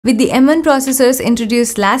With the M1 processors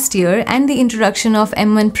introduced last year and the introduction of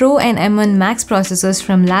M1 Pro and M1 Max processors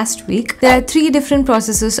from last week, there are 3 different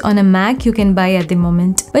processors on a Mac you can buy at the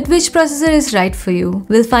moment. But which processor is right for you?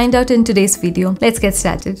 We'll find out in today's video. Let's get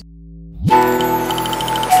started.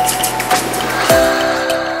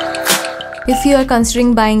 If you are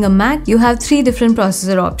considering buying a Mac, you have 3 different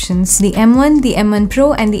processor options: the M1, the M1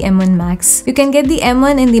 Pro and the M1 Max. You can get the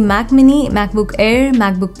M1 in the Mac Mini, MacBook Air,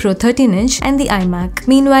 MacBook Pro 13-inch and the iMac.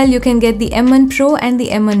 Meanwhile, you can get the M1 Pro and the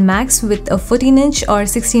M1 Max with a 14-inch or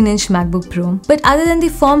 16-inch MacBook Pro. But other than the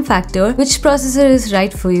form factor, which processor is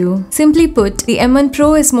right for you? Simply put, the M1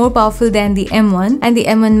 Pro is more powerful than the M1 and the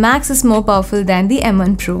M1 Max is more powerful than the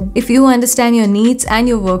M1 Pro. If you understand your needs and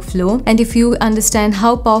your workflow, and if you understand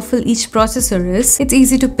how powerful each processor is, it's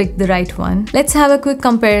easy to pick the right one. Let's have a quick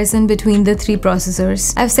comparison between the 3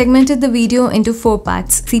 processors. I've segmented the video into 4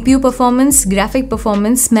 parts: CPU performance, graphic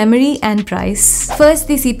performance, memory and price. First,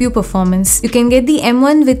 the CPU performance. You can get the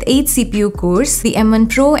M1 with 8 CPU cores, the M1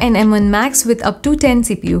 Pro and M1 Max with up to 10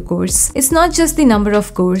 CPU cores. It's not just the number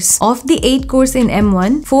of cores. Of the 8 cores in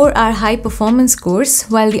M1, 4 are high performance cores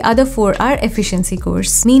while the other 4 are efficiency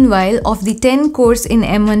cores. Meanwhile, of the 10 cores in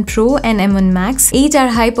M1 Pro and M1 Max, 8 are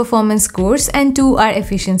high performance cores and 2 are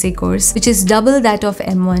efficiency cores, which is double that of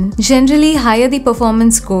M1. Generally, higher the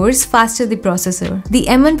performance cores, faster the processor. The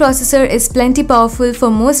M1 processor is plenty powerful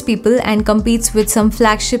for most people and competes with some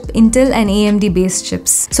flagship Intel and AMD based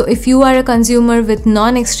chips. So if you are a consumer with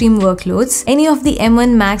non-extreme workloads, any of the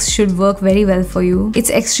M1 Max should work very well for you.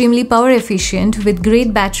 It's extremely power efficient with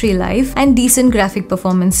great battery life and decent graphic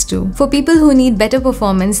performance too. For people who need better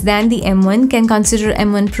performance than the M1, can consider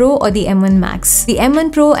M1 Pro or the M1 Max. The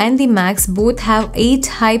M1 Pro and the Max both have 8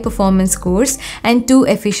 high performance cores and 2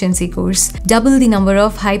 efficiency cores, double the number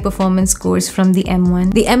of high performance cores from the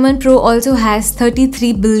M1. The M1 Pro also has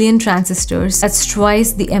 33 billion transistors, that's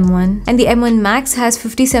twice the M1, and the M1 Max has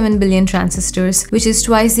 57 billion transistors, which is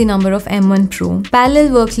twice the number of M1 Pro. Parallel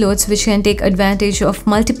workloads which can take advantage of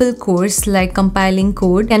multiple cores like compiling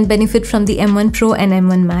code can benefit from the M1 Pro and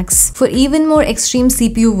M1 Max. For even more extreme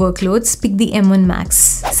CPU workloads, pick the M1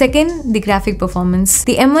 Max. Second, the graphic performance.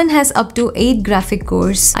 The M1 has up to 8 graphic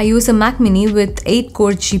cores. I use a Mac Mini with 8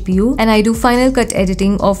 core GPU and I do Final Cut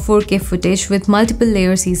editing of 4K footage with multiple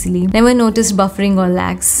layers easily. Never noticed buffering or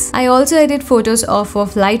lags. I also edit photos off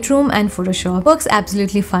of Lightroom and Photoshop. Works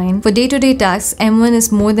absolutely fine. For day-to-day tasks, M1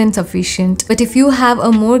 is more than sufficient. But if you have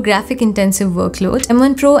a more graphic intensive workload,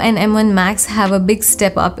 M1 Pro and M1 Max have a big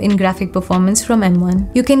step up in graphic performance from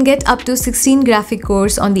M1. You can get up to 16 graphic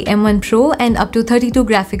cores on the M1 Pro and up to 32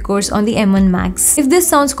 graphic cores on the M1 Max. If this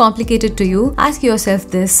sounds complicated to you, ask yourself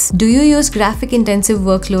this: do you use graphic intensive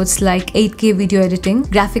workloads like 8K video editing,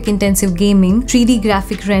 graphic intensive gaming, 3D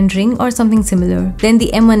graphic rendering or something similar? Then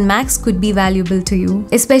the M1 Max could be valuable to you.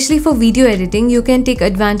 Especially for video editing, you can take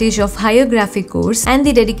advantage of higher graphic cores and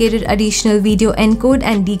the dedicated additional video encode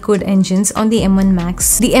and decode engines on the M1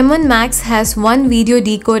 Max. The M1 Max has 1 video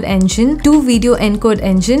decode engine, 2 video encode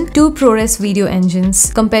engine, 2 ProRes video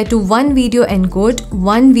engines, compared to 1 video encode,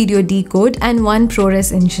 1 video decode and 1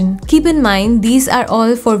 ProRes engine. Keep in mind, these are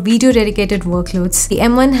all for video dedicated workloads. The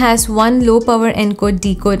M1 has 1 low power encode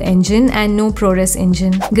decode engine and no ProRes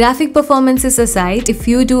engine. Graphic performances aside, if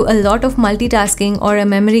you do a lot of multitasking or a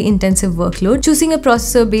memory intensive workload, choosing a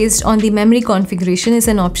processor based on the memory configuration is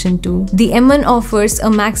an option too. The M1 offers a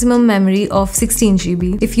maximum memory of 16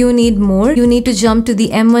 GB. If you need more, you need to jump to the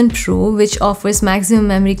M1 Pro, which offers maximum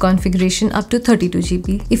memory configuration up to 32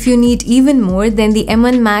 GB. If you need even more, then the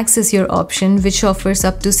M1 Max is your option, which offers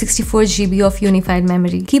up to 64 GB of unified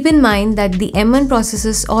memory. Keep in mind that the M1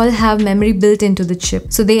 processors all have memory built into the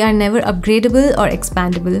chip, so they are never upgradable or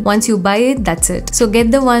expandable. Once you buy it, that's it. So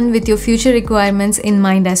get the one with your future requirements in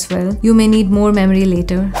mind as well. You may need more memory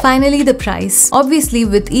later. Finally, the price. Obviously,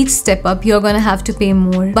 with each step up, you're gonna have to pay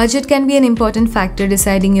more. Budget can be an important factor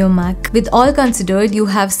deciding your Mac. With all considered, you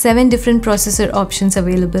have 7 different processor options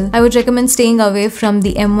available. I would recommend staying away from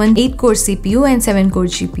the M1 8-core CPU and 7-core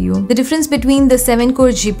GPU. The difference between the 7-core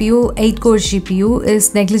GPU, 8-core GPU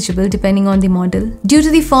is negligible depending on the model. Due to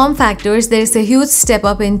the form factors, there is a huge step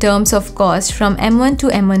up in terms of cost from M1 to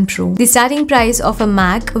M1 Pro. The starting price of a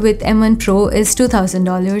Mac with M1 Pro is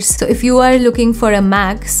 $2,000. So if you are looking for a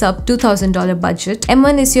Mac sub $2,000 budget,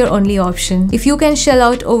 M1 is your only option. If you can shell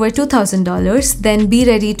out over $2,000, then be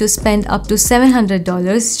ready to spend up to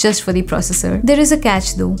 $700 just for the processor. There is a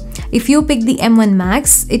catch though. If you pick the M1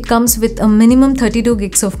 Max, it comes with a minimum 32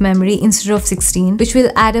 gigs of memory instead of 16, which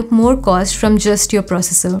will add add up more cost from just your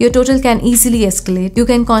processor. Your total can easily escalate. You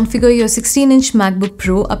can configure your 16-inch MacBook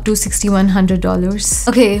Pro up to $6,100.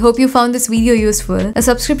 Okay, hope you found this video useful. A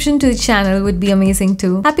subscription to the channel would be amazing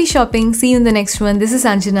too. Happy shopping. See you in the next one. This is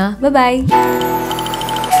Anjana. Bye bye.